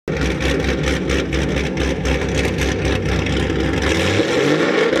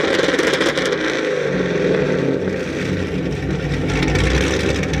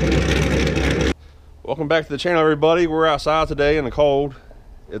Welcome back to the channel, everybody. We're outside today in the cold.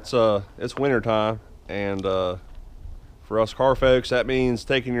 It's winter time, and for us car folks, that means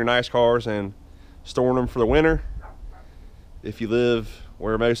taking your nice cars and storing them for the winter. If you live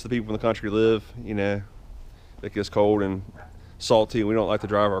where most of the people in the country live, you know, it gets cold and salty and we don't like to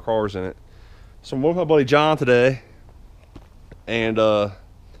drive our cars in it. So I'm with my buddy John today, and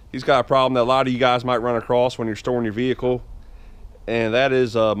he's got a problem that a lot of you guys might run across when you're storing your vehicle, and that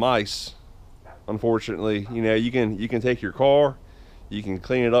is mice. Unfortunately, you know, you can take your car, you can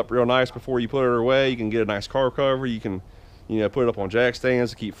clean it up real nice before you put it away. You can get a nice car cover. You can, you know, put it up on jack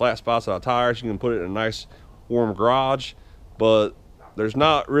stands to keep flat spots out of tires. You can put it in a nice warm garage, but there's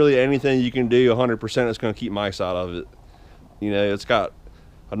not really anything you can do 100% that's going to keep mice out of it. You know, it's got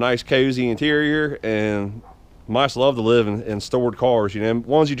a nice cozy interior, and mice love to live in stored cars. You know,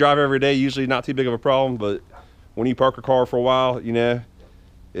 ones you drive every day, usually not too big of a problem, but when you park a car for a while, you know,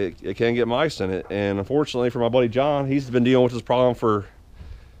 it can get mice in it. And unfortunately for my buddy John, he's been dealing with this problem for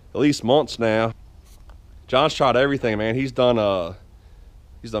at least months now. John's tried everything, man. He's done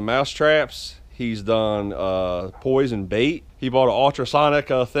mouse traps, he's done poison bait. He bought an ultrasonic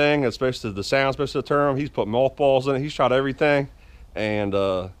thing that's supposed to, the sound's supposed to deter him. He's put mothballs in it. He's tried everything, and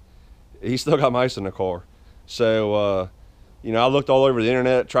he's still got mice in the car. So you know, I looked all over the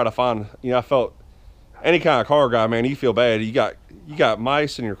internet, try to find, you know, I felt any kind of car guy, man, you feel bad. You got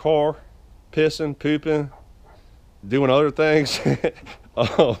mice in your car, pissing, pooping, doing other things,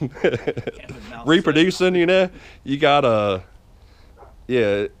 reproducing. You know, you got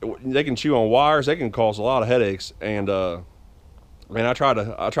yeah, they can chew on wires. They can cause a lot of headaches. And man, I try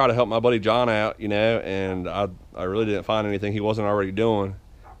to help my buddy John out, you know, and I really didn't find anything he wasn't already doing.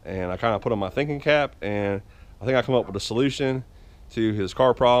 And I kind of put on my thinking cap, and I think I come up with a solution to his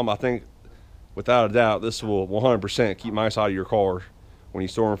car problem. I think, without a doubt, this will 100% keep mice out of your car when you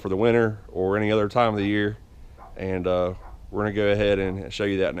store them for the winter or any other time of the year. And we're gonna go ahead and show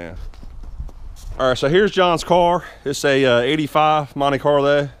you that now. All right, so here's John's car. It's a 85 Monte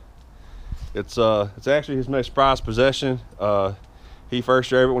Carlo. It's actually his most prized possession. He first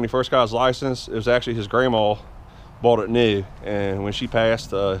drove it when he first got his license. It was actually his grandma bought it new, and when she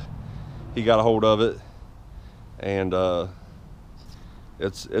passed, he got a hold of it, and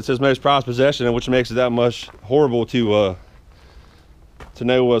it's his most prized possession, which makes it that much horrible to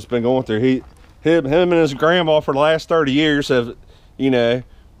know what's been going through. Him and his grandma for the last 30 years have, you know,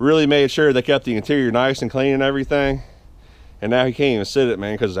 really made sure they kept the interior nice and clean and everything. And now he can't even sit it,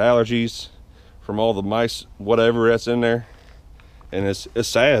 man, because of allergies from all the mice, whatever that's in there. And it's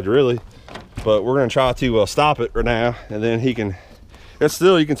sad, really. But we're gonna try to stop it right now, and then he can. It's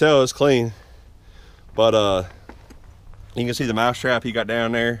still, you can tell it's clean, but you can see the mouse trap he got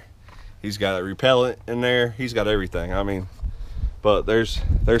down there. He's got a repellent in there. He's got everything. I mean, but there's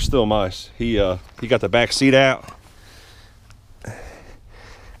still mice. He got the back seat out,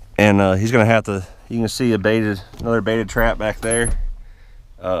 and he's gonna have to. You can see another baited trap back there.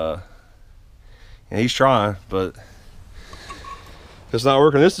 And he's trying, but it's not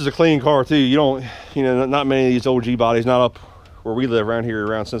working. This is a clean car too. You know, not many of these old G bodies, not up where we live around here,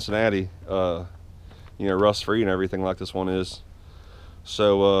 around Cincinnati. You know, rust free and everything like this one is.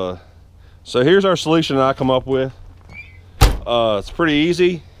 So here's our solution that I come up with. It's pretty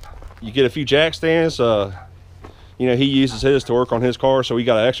easy. You get a few jack stands. You know, he uses his to work on his car, so we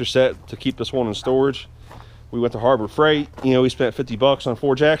got an extra set to keep this one in storage. We went to Harbor Freight. You know, we spent 50 bucks on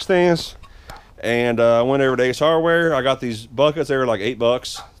 4 jack stands, and I went over to Ace Hardware. I got these buckets. They were like 8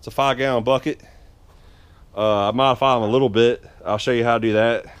 bucks. It's a 5-gallon bucket. I modified them a little bit. I'll show you how to do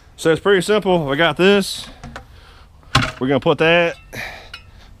that. So it's pretty simple. We got this. We're gonna put that,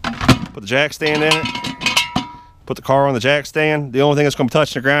 put the jack stand in it, put the car on the jack stand. The only thing that's gonna be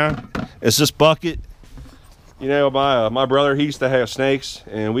touching the ground is this bucket. You know, my brother, he used to have snakes,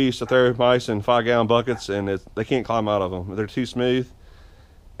 and we used to throw mice in 5-gallon buckets, and they can't climb out of them. They're too smooth.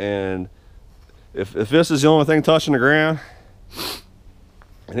 And if this is the only thing touching the ground,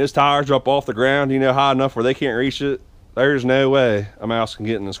 and his tires drop off the ground, you know, high enough where they can't reach it, there's no way a mouse can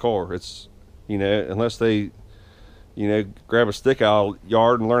get in this car. It's, you know, unless they, you know, grab a stick out of the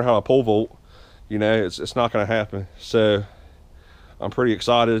yard and learn how to pole vault, you know, it's not going to happen. So I'm pretty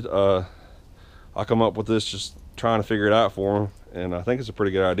excited. I come up with this just trying to figure it out for him, and I think it's a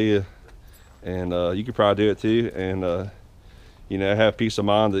pretty good idea. And you could probably do it too, and you know, have peace of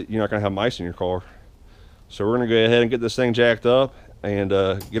mind that you're not going to have mice in your car. So we're going to go ahead and get this thing jacked up and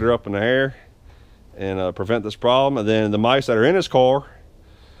get her up in the air and prevent this problem. And then the mice that are in his car,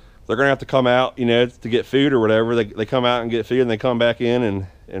 they're gonna have to come out, you know, to get food or whatever. They come out and get food, and they come back in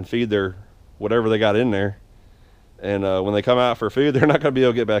and feed their whatever they got in there. And when they come out for food, they're not gonna be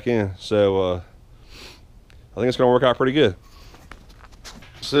able to get back in. So I think it's gonna work out pretty good.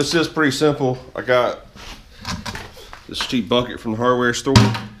 So this is pretty simple. I got this cheap bucket from the hardware store.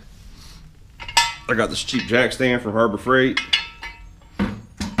 I got this cheap jack stand from Harbor Freight.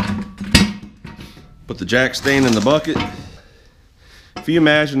 Put the jack stand in the bucket. If you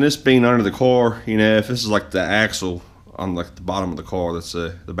imagine this being under the car, you know, if this is like the axle on like the bottom of the car, that's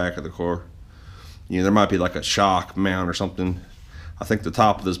the back of the car, you know, there might be like a shock mount or something. I think the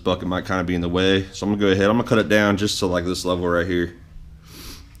top of this bucket might kind of be in the way, so I'm gonna go ahead, I'm gonna cut it down just to like this level right here,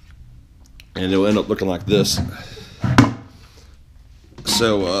 and it'll end up looking like this.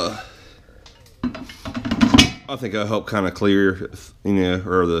 So I think I'll help kind of clear, you know,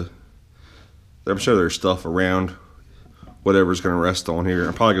 or I'm sure there's stuff around whatever's going to rest on here.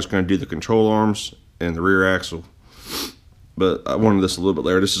 I'm probably just going to do the control arms and the rear axle, but I wanted this a little bit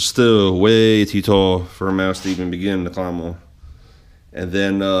later. This is still way too tall for a mouse to even begin to climb on. And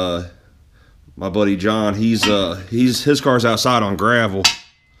then my buddy John, his car's outside on gravel,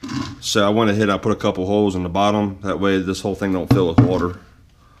 so I went ahead and I put a couple holes in the bottom, that way this whole thing don't fill with water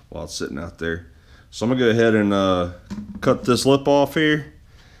while it's sitting out there. So I'm gonna go ahead and cut this lip off here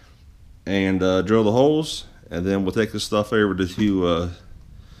and drill the holes, and then we'll take this stuff over to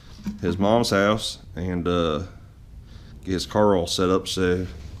his mom's house and get his car all set up so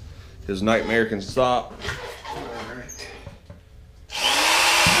his nightmare can stop.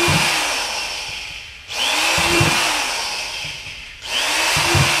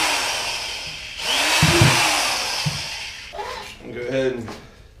 Go ahead and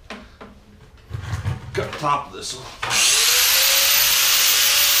cut the top of this one.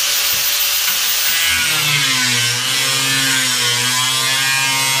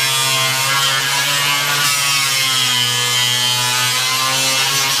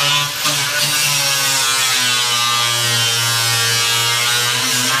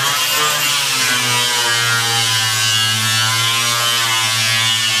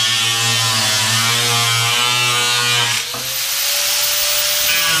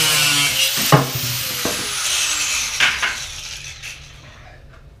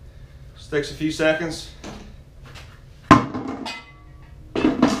 Takes a few seconds. That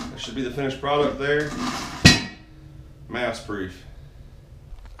should be the finished product there. Mouse proof.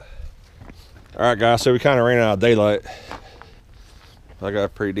 All right, guys, so we kind of ran out of daylight. I got a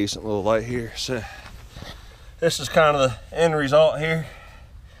pretty decent little light here. So this is kind of the end result here.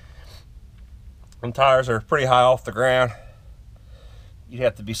 Them tires are pretty high off the ground. You'd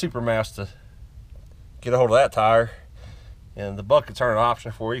have to be super mouse to get a hold of that tire. And the buckets aren't an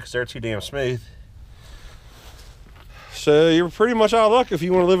option for you because they're too damn smooth. So you're pretty much out of luck if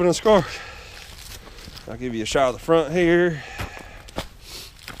you want to live in a car. I'll give you a shot of the front here.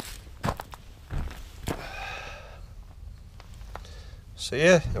 So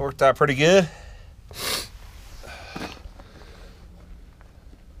yeah, it worked out pretty good.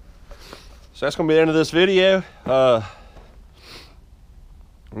 So that's gonna be the end of this video.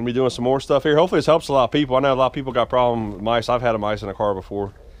 I'm gonna be doing some more stuff here. Hopefully this helps a lot of people. I know a lot of people got problem with mice. I've had a mice in a car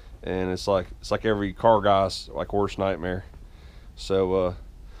before, and it's like every car guy's like worst nightmare. So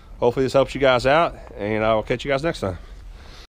hopefully this helps you guys out, and I'll catch you guys next time.